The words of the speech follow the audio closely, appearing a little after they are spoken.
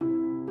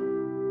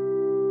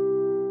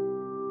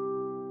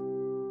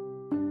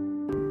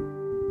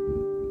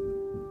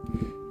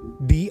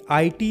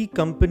IT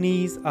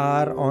companies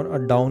are on a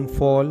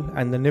downfall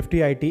and the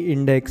Nifty IT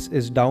index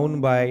is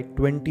down by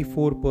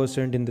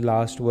 24% in the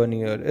last 1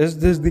 year. Is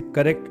this the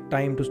correct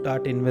time to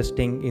start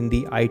investing in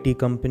the IT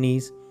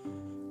companies?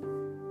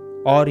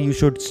 Or you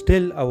should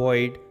still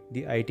avoid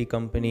the IT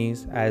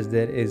companies as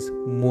there is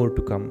more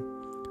to come?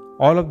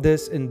 All of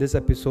this in this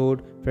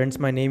episode. Friends,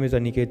 my name is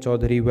Aniket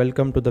Chaudhary.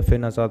 Welcome to the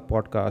FinAzad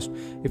podcast.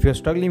 If you're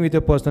struggling with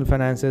your personal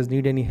finances,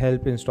 need any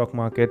help in stock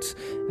markets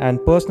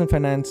and personal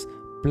finance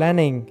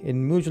planning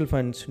in mutual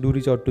funds, do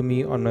reach out to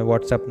me on my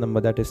WhatsApp number,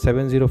 that is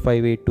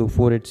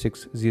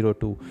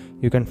 7058248602.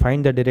 You can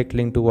find the direct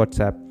link to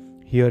WhatsApp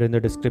here in the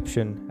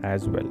description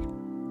as well.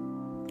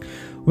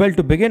 Well,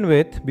 to begin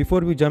with, before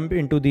we jump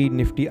into the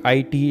Nifty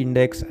IT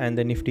index and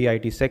the Nifty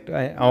IT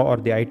sector or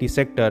the IT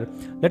sector,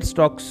 let's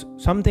talk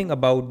something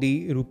about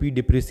the rupee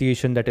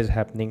depreciation that is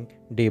happening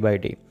day by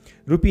day.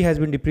 Rupee has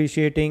been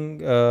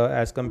depreciating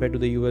as compared to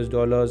the US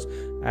dollars,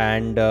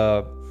 and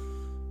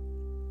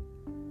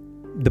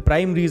the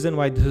prime reason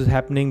why this is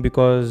happening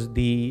because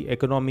the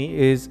economy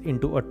is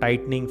into a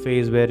tightening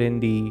phase wherein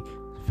the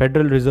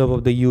Federal Reserve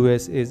of the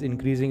US is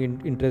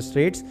increasing interest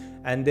rates,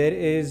 and there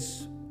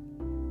is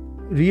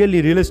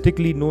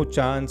realistically no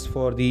chance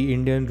for the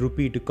Indian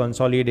rupee to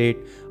consolidate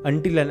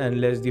until and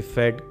unless the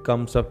Fed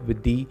comes up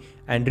with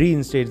and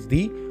reinstates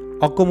the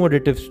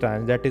accommodative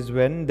stance. That is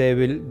when there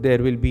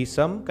will be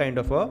some kind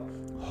of a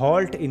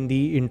halt in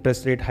the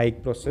interest rate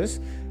hike process,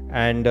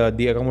 and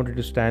the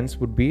accommodative stance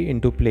would be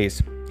into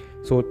place.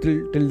 So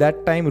till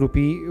that time,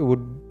 rupee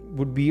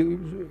would be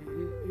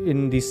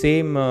in the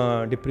same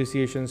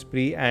depreciation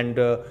spree, and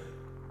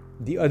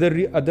the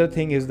other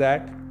thing is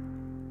that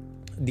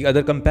the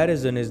other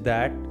comparison is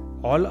that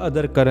all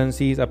other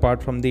currencies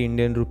apart from the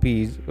Indian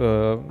rupees,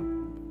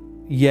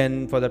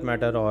 yen for that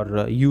matter, or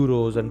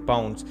euros and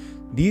pounds,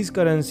 these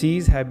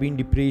currencies have been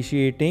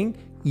depreciating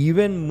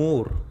even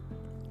more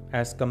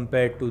as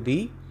compared to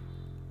the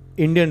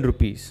Indian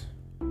rupees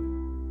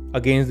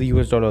against the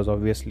US dollars,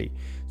 obviously.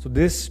 So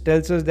this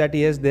tells us that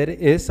yes, there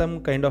is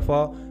some kind of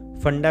a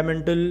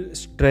fundamental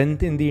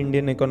strength in the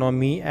Indian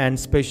economy, and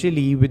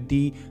especially with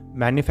the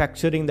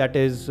manufacturing that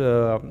is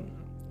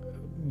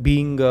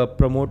being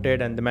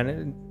promoted,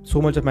 and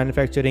so much of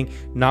manufacturing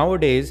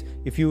nowadays.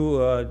 If you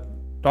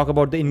talk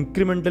about the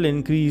incremental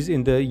increase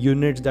in the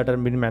units that are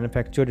being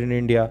manufactured in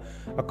India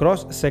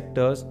across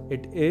sectors,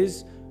 it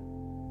is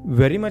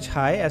very much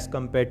high as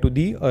compared to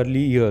the early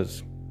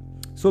years.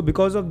 So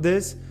because of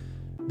this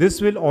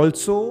will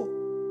also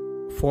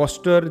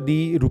foster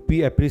the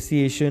rupee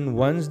appreciation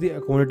once the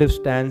accommodative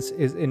stance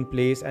is in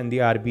place, and the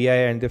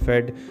RBI and the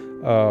Fed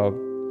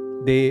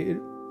they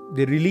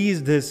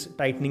release this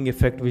tightening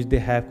effect which they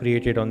have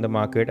created on the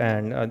market,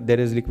 and there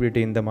is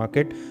liquidity in the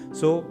market.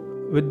 So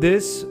with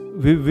this,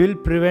 we will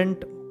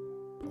prevent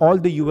all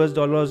the US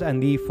dollars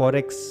and the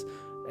forex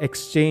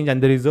exchange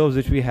and the reserves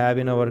which we have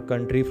in our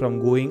country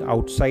from going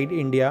outside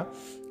India,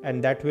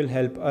 and that will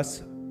help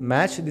us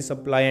match the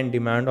supply and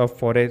demand of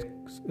forex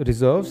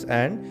reserves,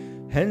 and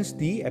hence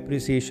the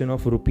appreciation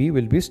of rupee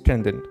will be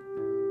strengthened.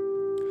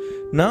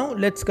 Now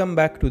let's come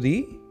back to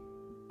the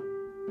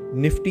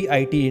Nifty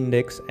IT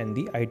index and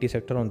the IT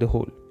sector on the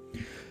whole.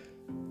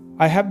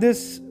 I have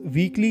this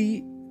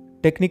weekly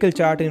technical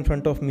chart in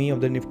front of me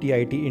of the Nifty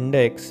IT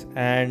index,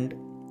 and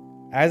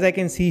as I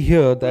can see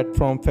here that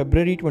from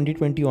February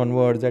 2020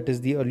 onwards, that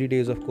is the early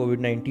days of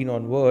COVID-19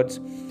 onwards,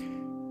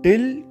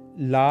 till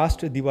last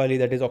Diwali,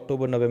 that is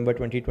October-November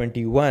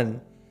 2021,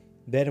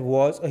 there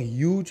was a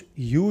huge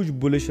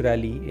bullish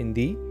rally in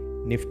the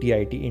Nifty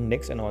IT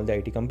index and all the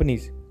IT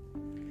companies.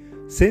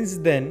 Since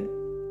then,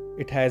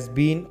 it has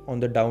been on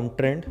the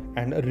downtrend,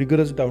 and a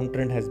rigorous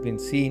downtrend has been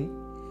seen,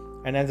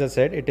 and as I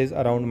said, it is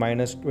around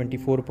minus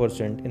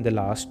 24% in the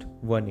last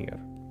 1 year.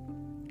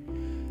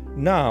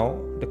 Now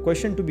the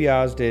question to be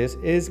asked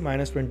is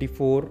minus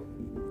 24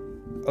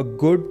 a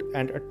good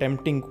and a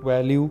tempting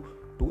value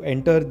to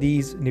enter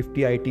these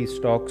Nifty IT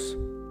stocks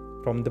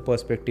from the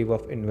perspective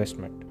of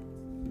investment?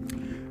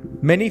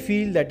 Many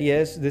feel that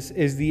yes, this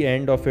is the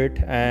end of it,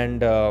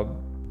 and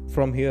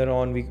from here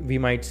on we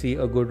might see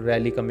a good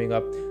rally coming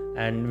up,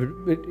 and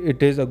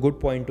it is a good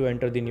point to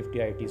enter the Nifty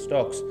IT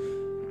stocks.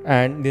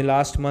 And the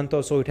last month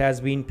or so, it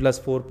has been plus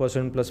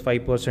 4%, plus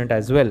 5%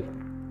 as well.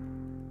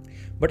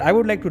 But I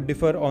would like to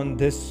differ on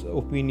this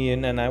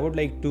opinion, and I would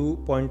like to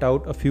point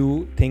out a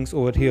few things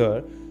over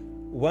here.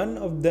 One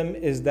of them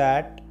is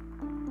that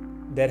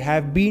there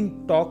have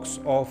been talks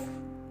of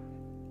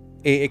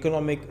a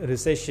economic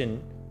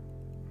recession,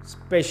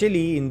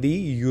 especially in the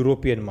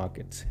European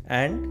markets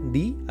and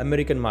the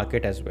American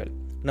market as well.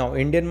 Now,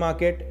 Indian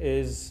market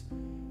is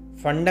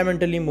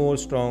fundamentally more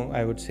strong,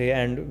 I would say,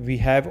 and we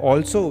have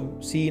also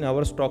seen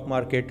our stock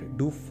market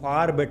do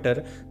far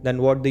better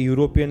than what the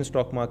European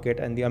stock market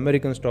and the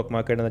American stock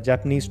market and the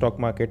Japanese stock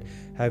market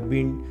have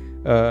been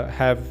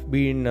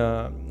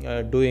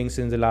doing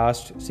since the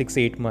last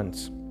 6-8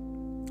 months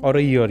or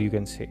a year, you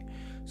can say.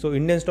 So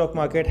Indian stock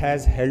market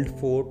has held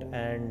fort,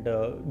 and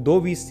though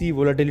we see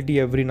volatility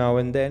every now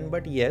and then,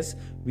 but yes,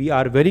 we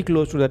are very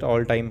close to that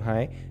all-time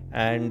high,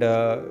 and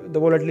the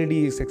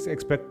volatility is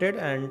expected,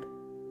 and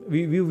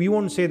we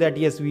won't say that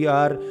yes, we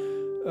are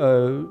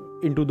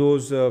into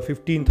those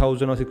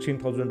 15,000 or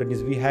 16,000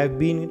 ranges. We have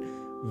been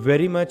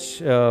very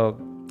much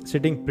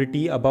sitting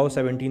pretty above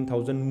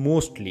 17,000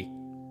 mostly,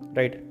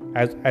 right?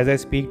 As I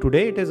speak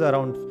today, it is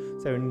around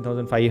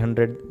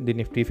 17,500, the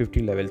Nifty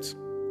 50 levels.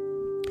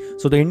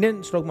 So the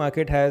Indian stock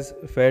market has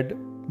fared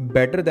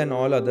better than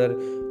all other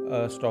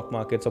stock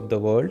markets of the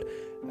world,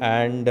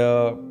 and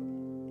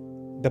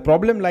the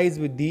problem lies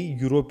with the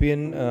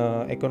European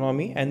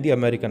economy and the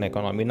American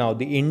economy. Now,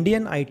 the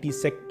Indian IT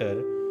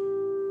sector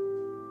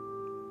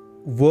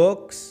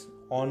works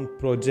on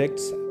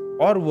projects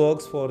or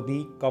works for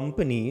the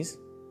companies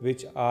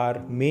which are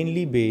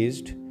mainly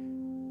based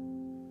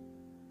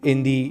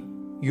in the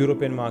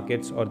European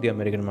markets or the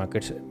American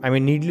markets. I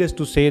mean, needless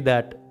to say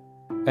that,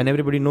 and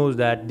everybody knows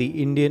that the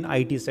Indian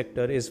IT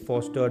sector is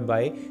fostered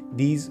by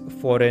these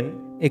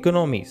foreign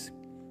economies.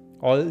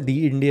 All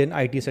the Indian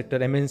IT sector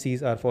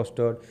MNCs are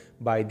fostered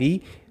by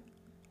the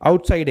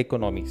outside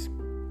economies.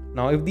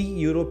 Now, if the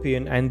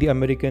European and the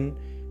American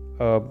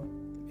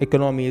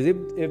economies,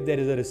 if there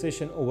is a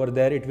recession over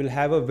there, it will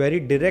have a very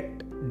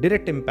direct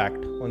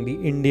impact on the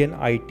Indian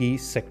IT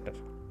sector.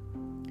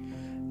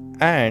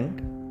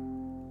 And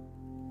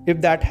if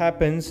that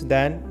happens,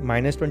 then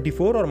minus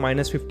 24 or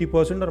minus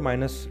 50% or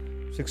minus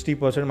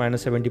 60%,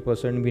 minus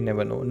 70%, we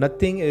never know.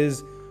 Nothing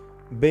is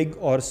big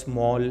or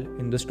small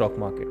in the stock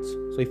markets.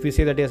 So if we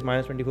say that yes,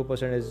 minus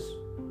 24%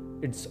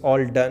 it's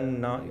all done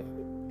now,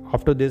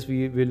 after this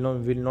we will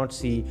not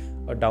see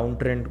a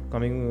downtrend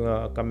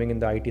coming in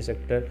the IT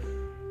sector,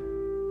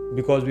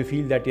 because we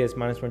feel that yes,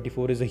 minus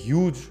 24 is a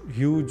huge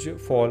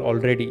fall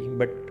already,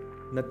 but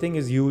nothing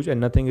is huge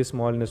and nothing is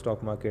small in the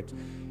stock markets.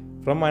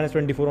 From minus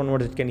 24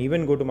 onwards, it can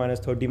even go to minus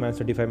 30, minus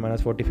 35,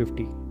 minus 40,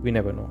 50. We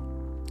never know.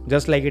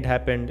 Just like it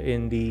happened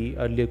in the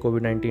earlier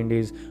COVID-19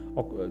 days.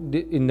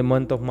 In the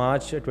month of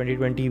March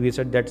 2020, we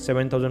said that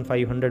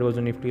 7,500 was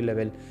the Nifty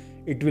level.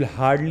 It will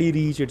hardly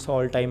reach its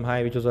all-time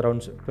high, which was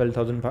around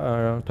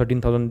 12,000,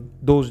 13,000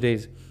 those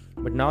days.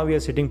 But now we are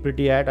sitting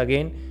pretty at,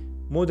 again,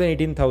 more than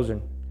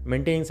 18,000,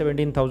 maintaining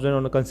 17,000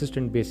 on a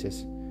consistent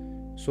basis.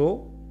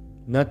 So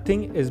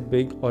nothing is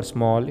big or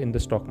small in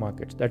the stock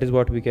markets. That is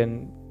what we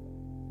can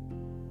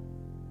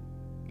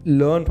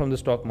learn from the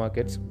stock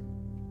markets,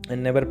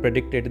 and never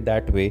predict it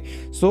that way.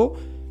 So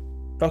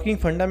talking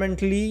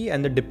fundamentally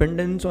and the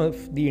dependence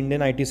of the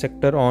Indian IT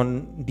sector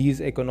on these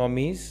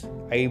economies,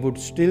 I would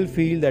still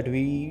feel that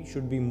we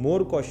should be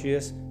more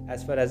cautious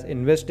as far as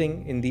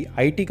investing in the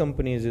IT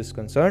companies is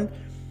concerned.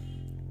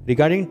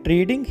 Regarding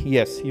trading,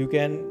 yes, you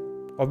can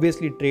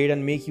obviously trade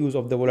and make use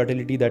of the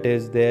volatility that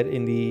is there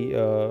in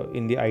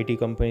the IT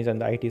companies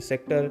and the IT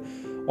sector.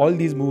 All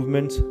these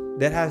movements,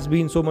 there has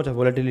been so much of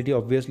volatility,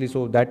 obviously,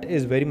 so that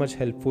is very much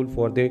helpful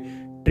for the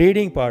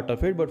trading part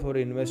of it. But for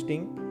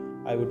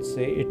investing, I would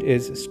say it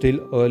is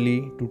still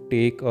early to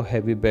take a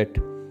heavy bet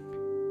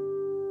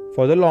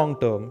for the long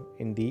term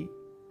in the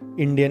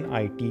Indian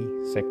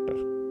IT sector.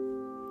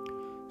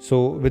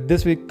 So with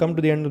this, we come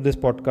to the end of this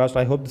podcast.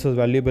 I hope this was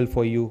valuable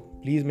for you.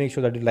 Please make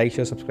sure that you like,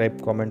 share,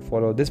 subscribe, comment,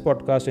 follow. This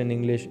podcast in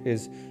English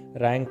is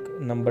rank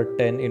number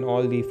 10 in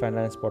all the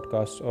finance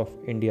podcasts of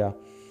India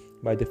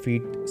by the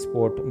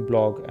FeedSpot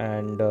blog,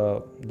 and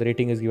the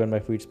rating is given by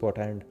FeedSpot.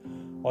 And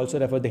also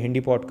refer the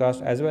Hindi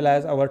podcast as well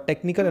as our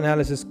technical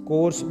analysis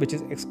course, which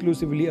is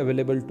exclusively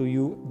available to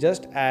you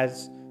just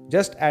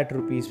at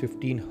rupees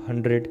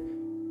 1,500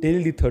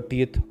 till the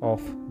 30th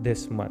of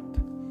this month.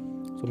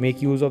 So make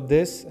use of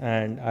this,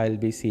 and I'll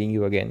be seeing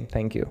you again.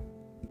 Thank you.